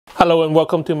Hello and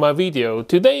welcome to my video.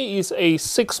 Today is a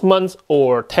 6 months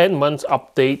or 10 months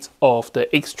update of the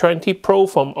X20 Pro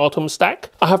from Atomstack.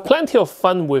 I have plenty of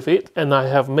fun with it and I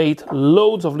have made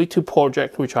loads of little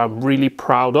projects which I'm really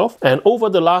proud of. And over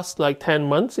the last 10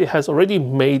 months, it has already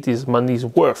made its money's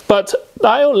worth. But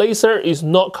diode laser is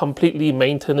not completely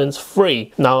maintenance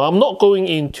free. Now I'm not going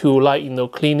into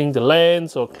cleaning the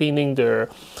lens or cleaning the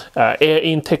air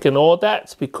intake and all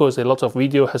that because a lot of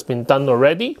video has been done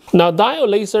already. Now diode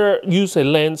laser use a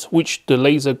lens which the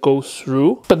laser goes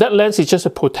through, but that lens is just a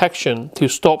protection to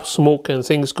stop smoke and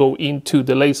things go into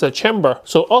the laser chamber.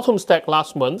 So Atomstack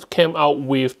last month came out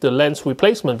with the lens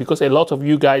replacement because a lot of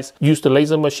you guys use the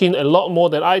laser machine a lot more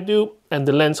than I do, and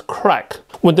the lens crack.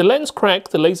 When the lens crack,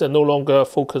 the laser no longer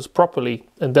focus properly,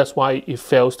 and that's why it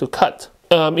fails to cut.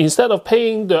 Instead of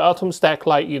paying the Atomstack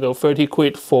 30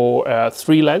 quid for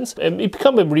 3 lenses, it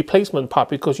becomes a replacement part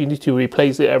because you need to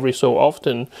replace it every so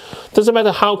often. Doesn't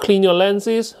matter how clean your lens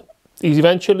is,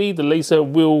 eventually the laser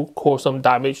will cause some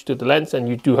damage to the lens and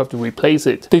you do have to replace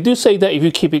it. They do say that if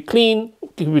you keep it clean,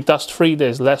 keep it dust free,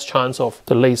 there's less chance of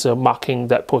the laser marking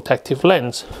that protective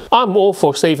lens. I'm all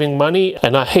for saving money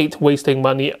and I hate wasting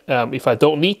money if I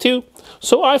don't need to.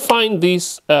 So I find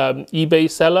this eBay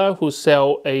seller who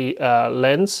sell a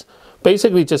lens,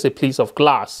 basically just a piece of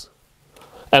glass.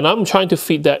 And I'm trying to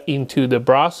fit that into the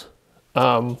brass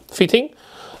fitting.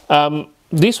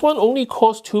 This one only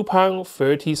costs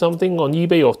 £2.30 something on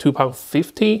eBay or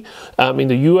 £2.50. In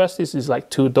the US, this is like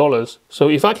 $2. So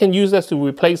if I can use that to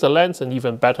replace the lens, then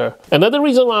even better. Another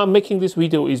reason why I'm making this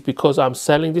video is because I'm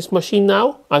selling this machine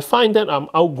now. I find that I'm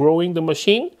outgrowing the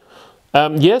machine.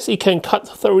 Yes, it can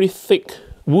cut very thick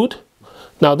wood.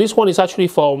 Now this one is actually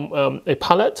from a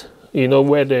pallet,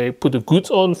 where they put the goods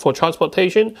on for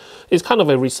transportation. It's kind of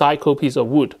a recycled piece of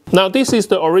wood. Now this is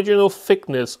the original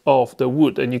thickness of the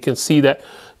wood, and you can see that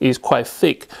it's quite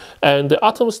thick. And the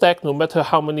Atomstack, no matter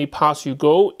how many parts you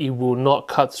go, it will not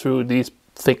cut through this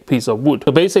thick piece of wood.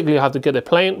 So basically I have to get a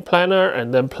planer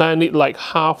and then plan it like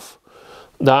half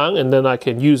down, and then I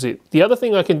can use it. The other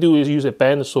thing I can do is use a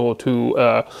bandsaw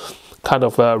to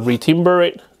retimber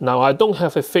it. Now I don't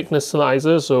have a thickness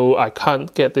slicer, so I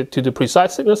can't get it to the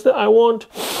precise thickness that I want.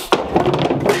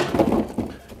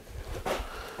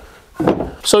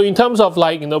 So in terms of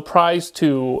price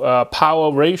to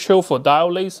power ratio for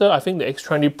diode laser, I think the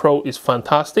X20 Pro is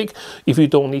fantastic if you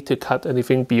don't need to cut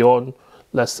anything beyond,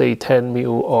 let's say, 10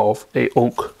 mil of a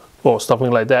oak or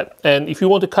something like that. And if you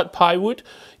want to cut plywood,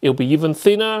 it'll be even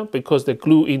thinner because the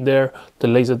glue in there, the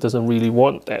laser doesn't really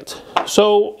want that.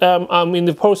 So I'm in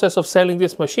the process of selling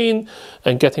this machine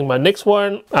and getting my next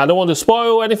one. I don't want to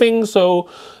spoil anything, so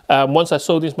once I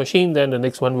sold this machine, then the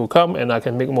next one will come and I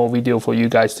can make more video for you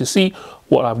guys to see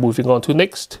what I'm moving on to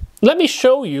next. Let me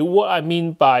show you what I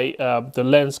mean by the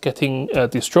lens getting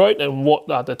destroyed and what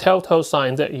are the telltale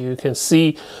signs that you can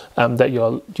see that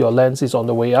your lens is on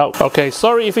the way out. Okay,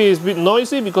 sorry if it is a bit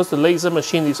noisy because the laser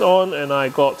machine is on and I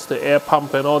got the air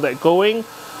pump and all that going.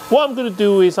 What I'm going to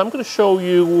do is I'm going to show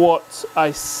you what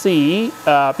I see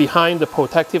behind the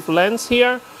protective lens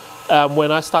here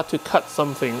when I start to cut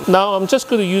something. Now I'm just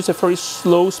going to use a very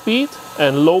slow speed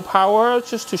and low power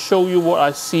just to show you what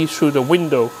I see through the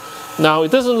window. Now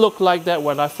it doesn't look like that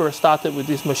when I first started with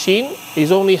this machine.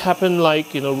 It's only happened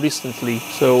recently.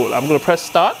 So I'm going to press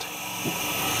start.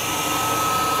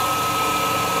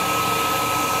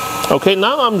 Okay,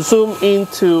 now I'm zoomed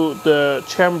into the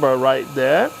chamber right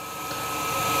there.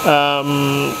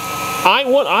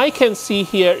 What I can see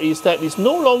here is that it's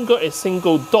no longer a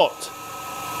single dot.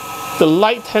 The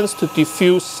light tends to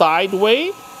diffuse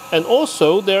sideways, and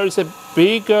also there is a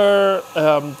bigger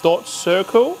dot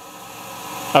circle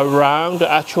around the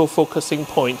actual focusing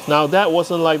point. Now that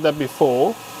wasn't like that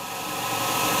before,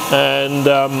 and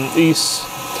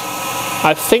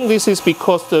I think this is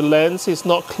because the lens is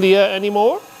not clear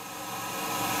anymore.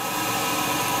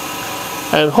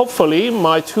 And hopefully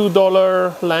my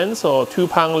 $2 lens or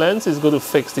 £2 lens is going to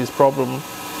fix this problem.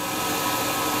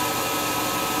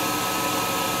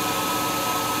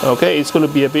 Okay, it's going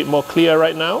to be a bit more clear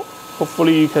right now.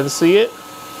 Hopefully you can see it.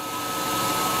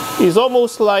 It's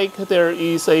almost like there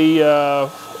is a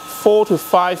 4 to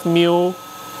 5 mil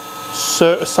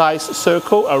size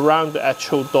circle around the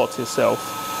actual dot itself.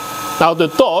 Now the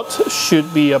dot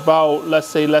should be about, let's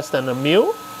say, less than a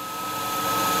mil.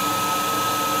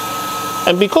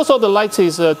 And because all the light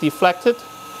is deflected,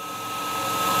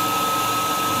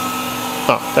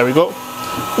 there we go.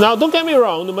 Now don't get me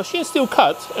wrong, the machine still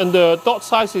cut and the dot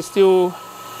size is still,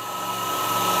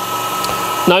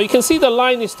 now you can see the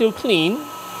line is still clean,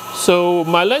 so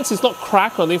my lens is not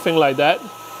cracked or anything like that.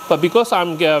 but because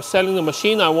I'm selling the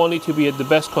machine, I want it to be at the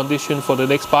best condition for the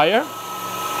next buyer.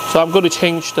 So I'm going to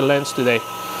change the lens today.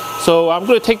 So I'm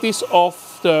going to take this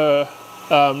off the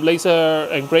laser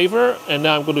engraver, and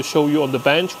now I'm going to show you on the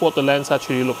bench what the lens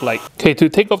actually look like. Okay, to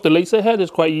take off the laser head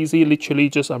is quite easy. Literally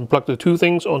just unplug the two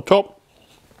things on top.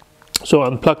 So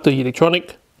unplug the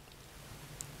electronic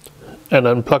and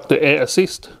unplug the air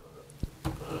assist,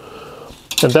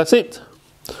 and that's it.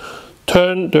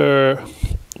 Turn the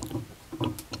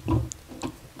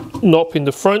knob in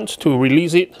the front to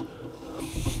release it,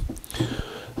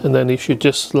 and then it should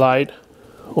just slide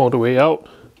all the way out.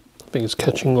 I think it's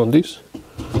catching on this.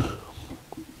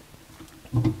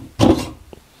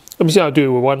 Obviously I'll do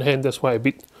it with one hand, that's why a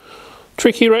bit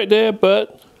tricky right there,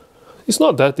 but it's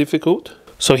not that difficult.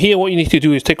 So here what you need to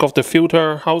do is take off the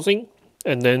filter housing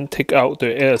and then take out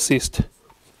the air assist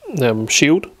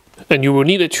shield. And you will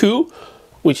need a tool,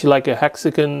 which is like a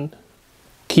hexagon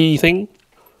key thing.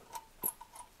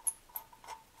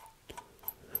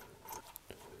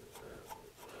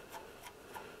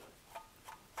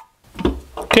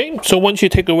 Okay, so once you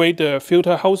take away the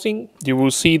filter housing, you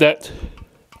will see that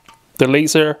the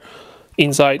laser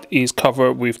inside is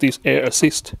covered with this air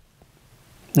assist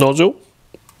nozzle.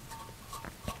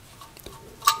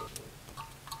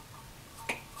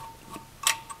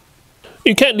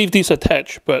 You can't leave this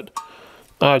attached, but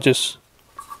I'll just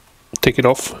take it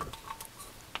off.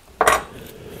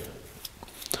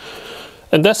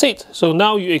 And that's it. So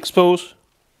now you expose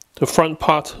the front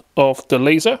part of the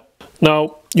laser.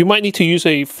 Now you might need to use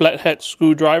a flathead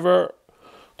screwdriver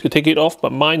to take it off,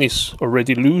 but mine is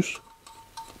already loose.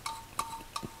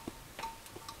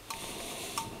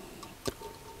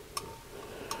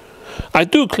 I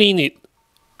do clean it.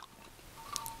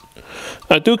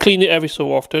 I do clean it every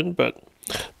so often, but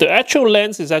the actual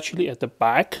lens is actually at the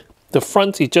back. The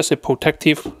front is just a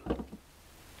protective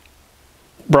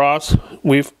brass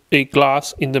with a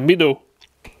glass in the middle.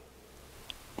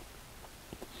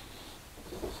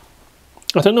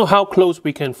 I don't know how close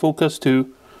we can focus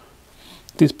to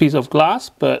this piece of glass,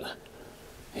 but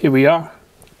here we are.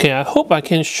 Okay, I hope I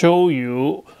can show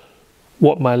you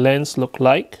what my lens look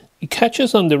like. It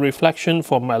catches on the reflection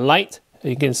from my light.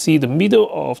 You can see the middle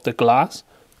of the glass.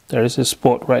 There is a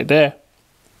spot right there.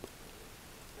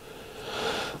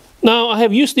 Now I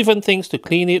have used different things to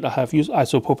clean it. I have used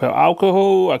isopropyl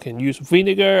alcohol, I can use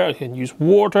vinegar, I can use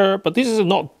water, but this is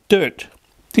not dirt.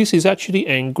 This is actually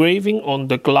engraving on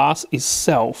the glass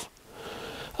itself.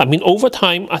 I mean, over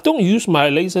time, I don't use my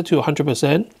laser to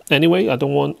 100%. Anyway, I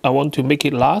want to make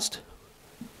it last.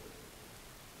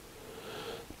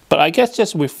 But I guess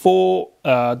just with 4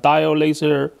 diode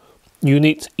laser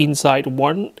units inside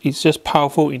one, it's just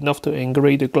powerful enough to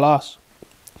engrave the glass.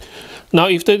 Now,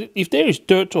 if there is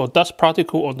dirt or dust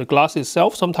particle on the glass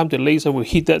itself, sometimes the laser will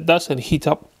hit that dust and heat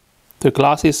up the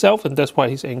glass itself, and that's why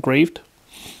it's engraved.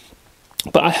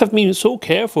 But I have been so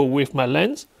careful with my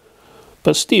lens,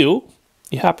 but still,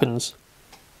 it happens.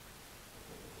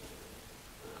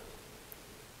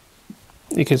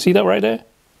 You can see that right there.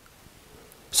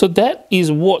 So that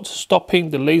is what's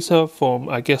stopping the laser from,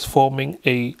 I guess, forming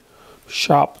a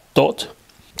sharp dot.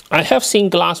 I have seen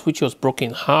glass which was broken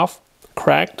in half,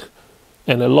 cracked,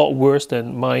 and a lot worse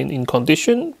than mine in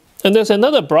condition. And there's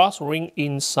another brass ring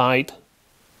inside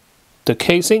the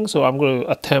casing, so I'm going to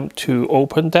attempt to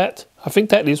open that. I think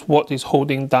that is what is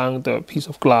holding down the piece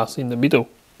of glass in the middle.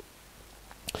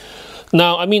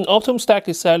 Now, I mean, Atomstack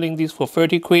is selling this for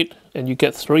 30 quid, and you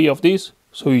get 3 of these.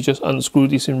 So you just unscrew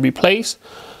this and replace.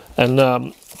 And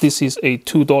this is a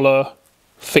 $2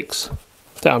 fix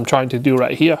that I'm trying to do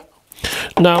right here.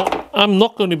 Now, I'm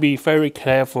not going to be very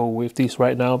careful with this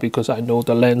right now because I know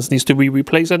the lens needs to be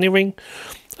replaced anyway.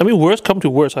 I mean, worst come to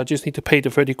worst, I just need to pay the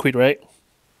 30 quid, right?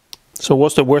 So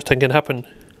what's the worst that can happen?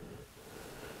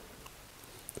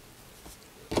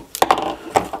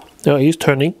 Now he's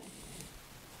turning.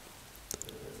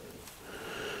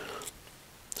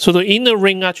 So the inner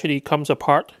ring actually comes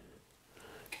apart.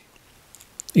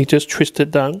 You just twist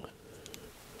it down.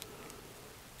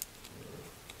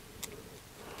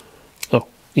 Oh,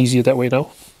 easier that way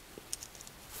now.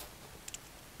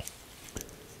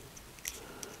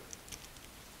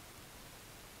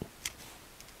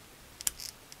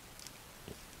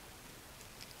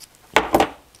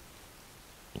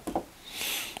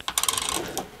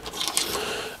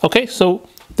 Okay, so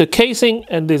the casing,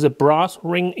 and there's a brass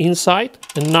ring inside,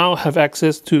 and now have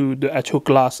access to the actual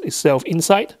glass itself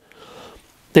inside.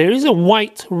 There is a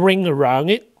white ring around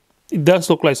it. It does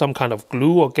look like some kind of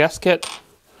glue or gasket.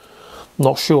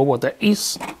 Not sure what that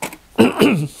is.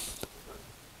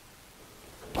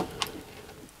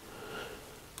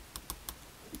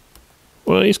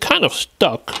 Well, it's kind of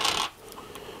stuck.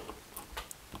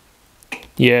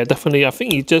 Yeah, definitely. I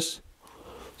think it's just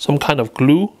some kind of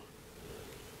glue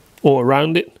all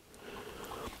around it.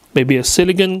 Maybe a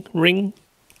silicone ring.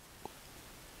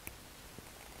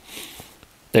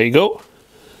 There you go.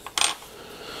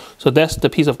 So that's the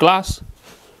piece of glass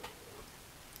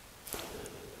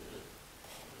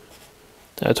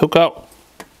that I took out.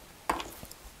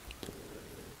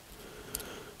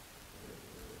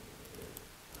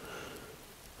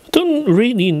 I don't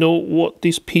really know what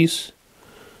this piece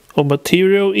of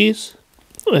material is.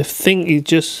 I think it's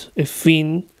just a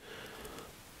thin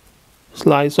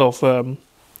slice of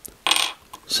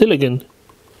silicone.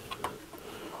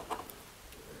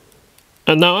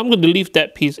 And now I'm going to leave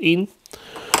that piece in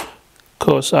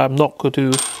because I'm not going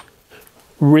to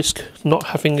risk not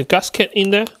having a gasket in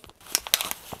there.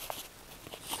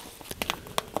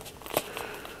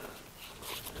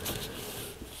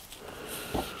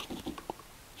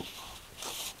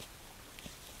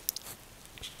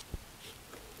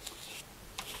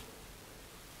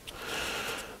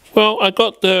 Well, I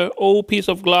got the old piece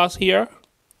of glass here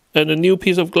and the new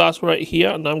piece of glass right here,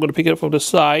 and I'm going to pick it up from the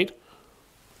side.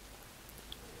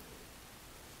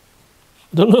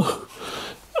 I don't know,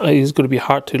 it's going to be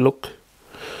hard to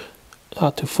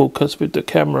focus with the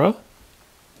camera,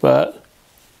 but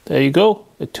there you go,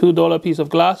 a $2 piece of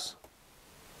glass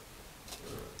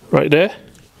right there.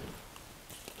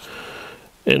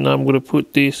 And I'm going to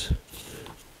put this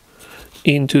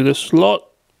into the slot.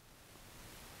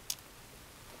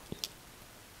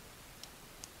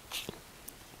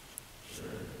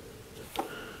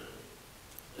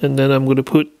 And then I'm going to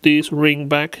put this ring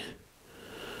back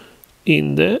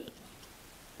in there.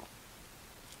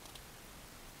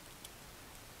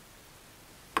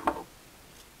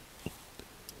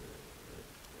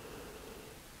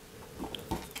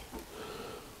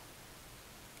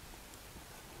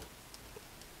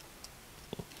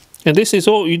 And this is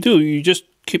all you do. You just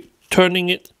keep turning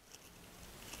it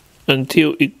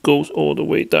until it goes all the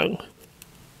way down.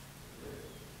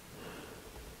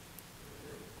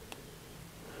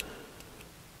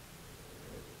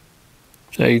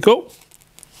 There you go.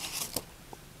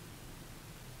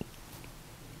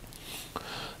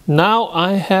 Now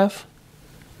I have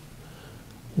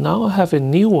a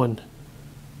new one.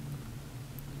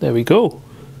 There we go.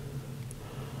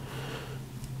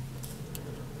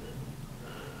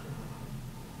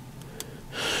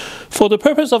 For the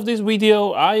purpose of this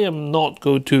video, I am not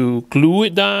going to glue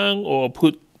it down or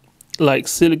put like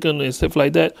silicone and stuff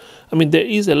like that. I mean, there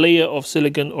is a layer of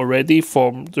silicone already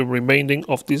from the remaining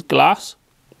of this glass.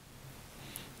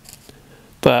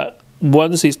 But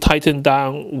once it's tightened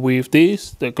down with this,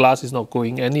 the glass is not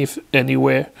going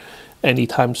anywhere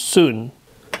anytime soon.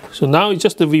 So now it's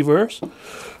just the reverse.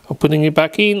 I'm putting it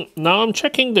back in. Now I'm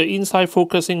checking the inside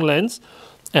focusing lens,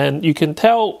 and you can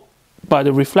tell by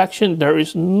the reflection there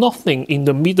is nothing in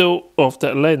the middle of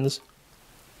that lens.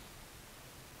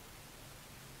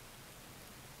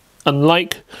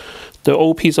 Unlike the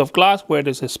old piece of glass where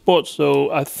there's a spot.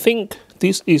 So I think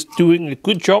this is doing a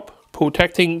good job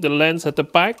protecting the lens at the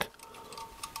back.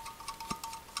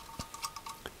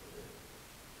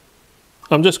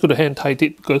 I'm just going to hand tight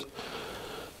it because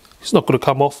it's not going to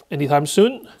come off anytime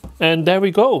soon. And there we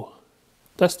go.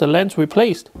 That's the lens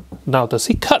replaced. Now, does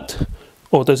it cut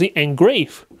or does it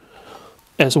engrave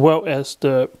as well as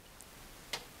the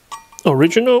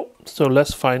original? So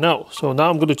let's find out. So now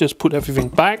I'm going to just put everything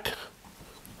back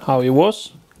how it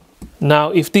was.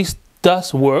 Now, if this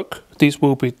does work, this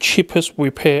will be cheapest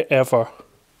repair ever.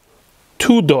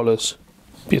 $2.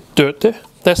 Bit dirty.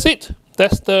 That's it.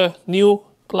 That's the new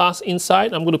glass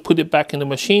inside. I'm going to put it back in the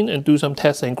machine and do some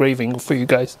test engraving for you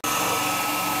guys.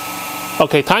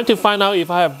 Okay, time to find out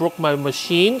if I have broke my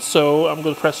machine. So I'm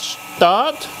going to press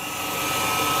start.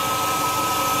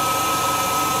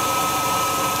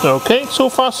 Okay, so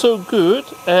far so good.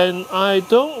 And I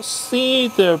don't see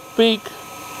the big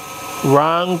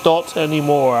round dot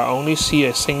anymore. I only see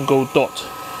a single dot,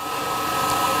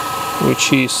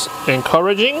 which is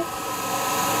encouraging.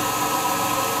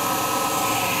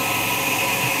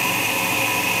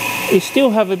 It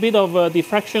still have a bit of a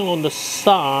diffraction on the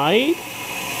side,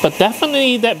 but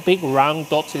definitely that big round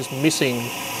dot is missing.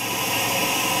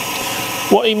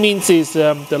 What it means is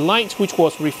the light which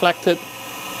was reflected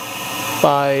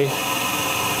by,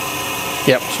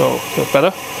 yep, so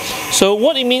better. So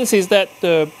what it means is that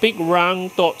the big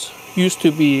round dot used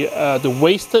to be the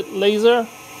wasted laser,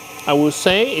 I would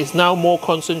say, is now more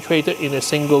concentrated in a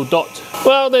single dot.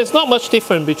 Well, there's not much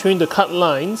difference between the cut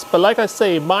lines, but like I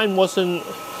say, mine wasn't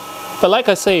But like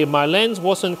I say, my lens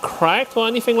wasn't cracked or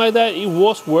anything like that. It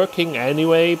was working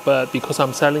anyway, but because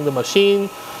I'm selling the machine,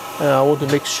 I want to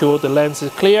make sure the lens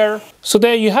is clear. So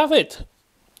there you have it.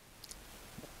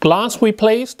 Glass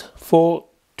replaced for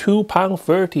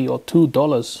 £2.30 or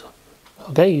 $2.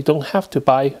 Okay, you don't have to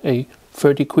buy a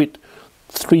 30 quid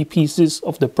 3 pieces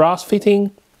of the brass fitting.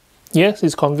 Yes,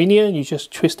 it's convenient, you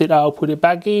just twist it out, put it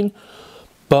back in,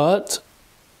 but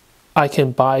I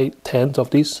can buy 10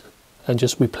 of these and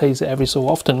just replace it every so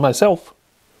often myself,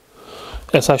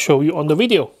 as I show you on the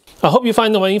video. I hope you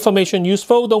find my information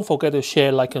useful. Don't forget to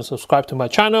share, like, and subscribe to my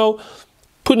channel.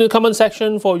 Put in the comment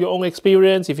section for your own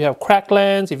experience. If you have cracked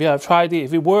lens, if you have tried it,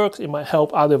 if it works, it might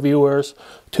help other viewers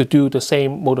to do the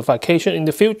same modification in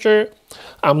the future.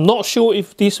 I'm not sure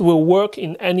if this will work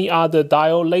in any other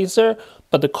diode laser,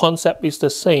 but the concept is the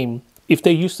same. If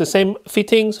they use the same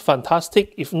fittings,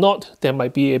 fantastic. If not, there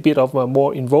might be a bit of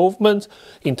more involvement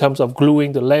in terms of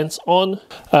gluing the lens on.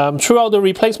 Throughout the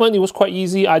replacement, it was quite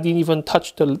easy. I didn't even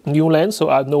touch the new lens, so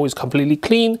I know it's completely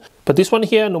clean. But this one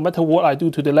here, no matter what I do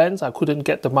to the lens, I couldn't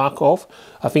get the mark off.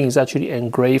 I think it's actually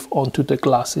engraved onto the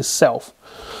glass itself.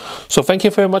 So thank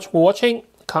you very much for watching.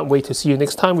 Can't wait to see you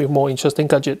next time with more interesting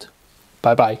gadget.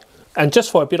 Bye bye. And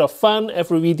just for a bit of fun,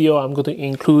 every video I'm going to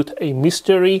include a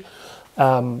mystery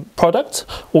product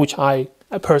which I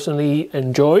personally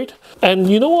enjoyed. And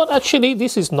you know what, actually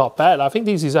this is not bad. I think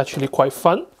this is actually quite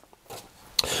fun.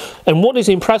 And what is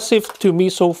impressive to me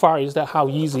so far is that how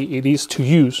easy it is to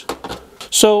use.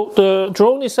 So the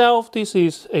drone itself, this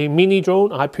is a mini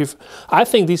drone. I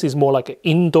think this is more like an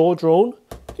indoor drone.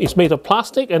 It's made of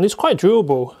plastic and it's quite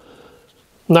durable.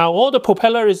 Now all the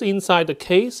propeller is inside the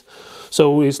case,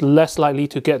 so it's less likely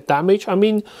to get damaged. I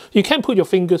mean, you can put your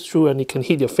fingers through and it can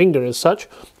hit your finger and such,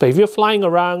 but if you're flying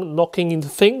around knocking into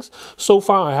things, so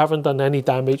far I haven't done any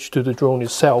damage to the drone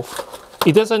itself.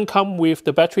 It doesn't come with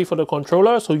the battery for the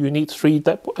controller, so you need three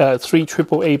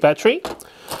AAA battery.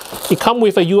 It comes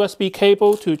with a USB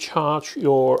cable to charge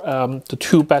your the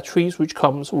 2 batteries which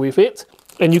comes with it,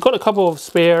 and you've got a couple of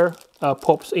spare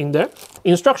pops in there.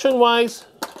 Instruction wise,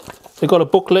 they got a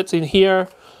booklet in here,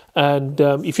 and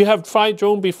if you have tried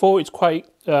drone before, it's quite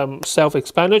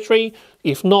self-explanatory.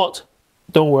 If not,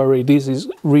 don't worry, this is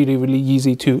really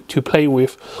easy to play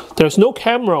with. There's no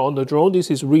camera on the drone.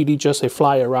 This is really just a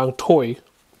fly around toy.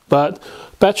 But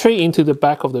battery into the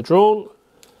back of the drone,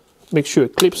 make sure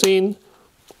it clips in.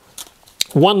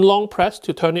 One long press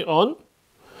to turn it on.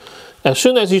 As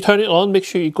soon as you turn it on, make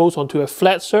sure it goes onto a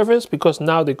flat surface, because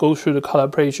now they go through the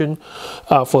calibration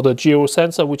for the geo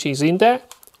sensor which is in there.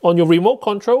 On your remote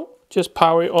control, just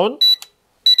power it on.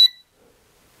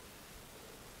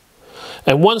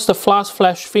 And once the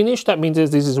flash finished, that means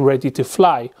this is ready to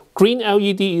fly. Green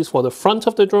LED is for the front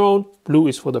of the drone, blue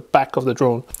is for the back of the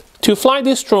drone. To fly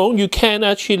this drone, you can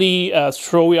actually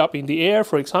throw it up in the air.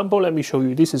 For example, let me show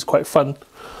you, this is quite fun.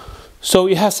 So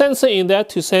it has sensor in there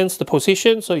to sense the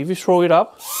position, so if you throw it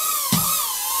up,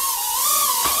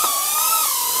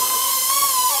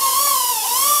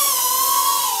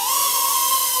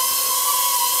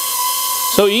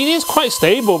 so it is quite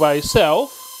stable by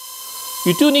itself.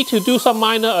 You do need to do some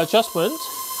minor adjustment,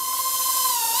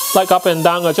 like up and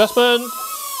down adjustment.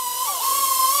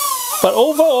 But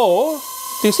overall,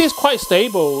 this is quite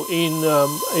stable in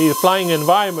a flying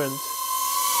environment.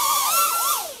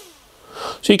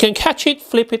 So you can catch it,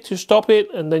 flip it to stop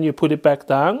it, and then you put it back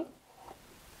down.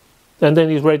 And then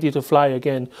it's ready to fly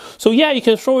again. So yeah, you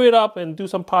can throw it up and do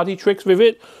some party tricks with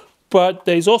it. But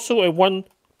there's also a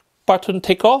 1-button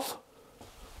takeoff.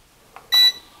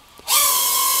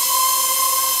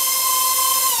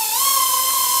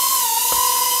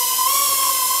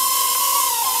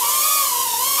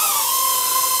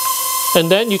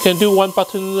 And then you can do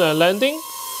 1-button landing.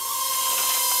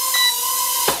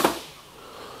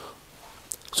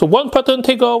 So 1-button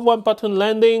takeoff, 1-button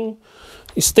landing.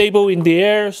 It's stable in the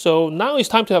air. So now it's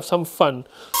time to have some fun.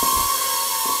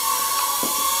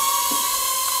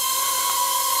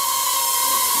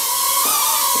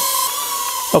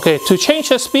 Okay, to change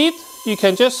the speed, you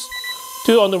can just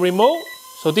do it on the remote.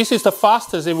 So this is the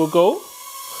fastest it will go.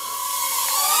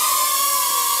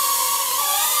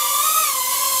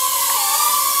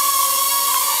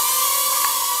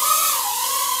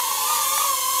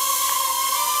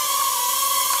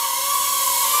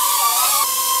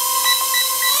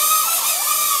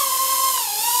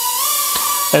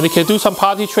 And it can do some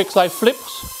party tricks like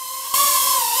flips.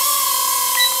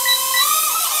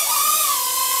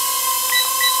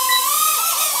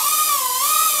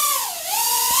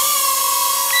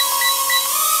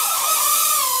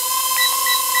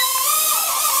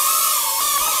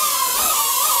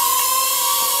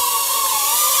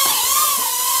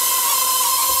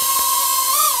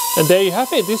 And there you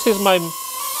have it. This is my...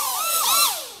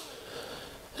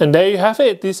 And there you have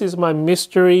it. This is my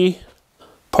mystery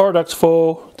product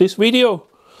for this video.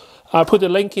 I'll put a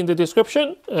link in the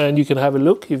description and you can have a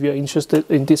look if you're interested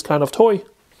in this kind of toy.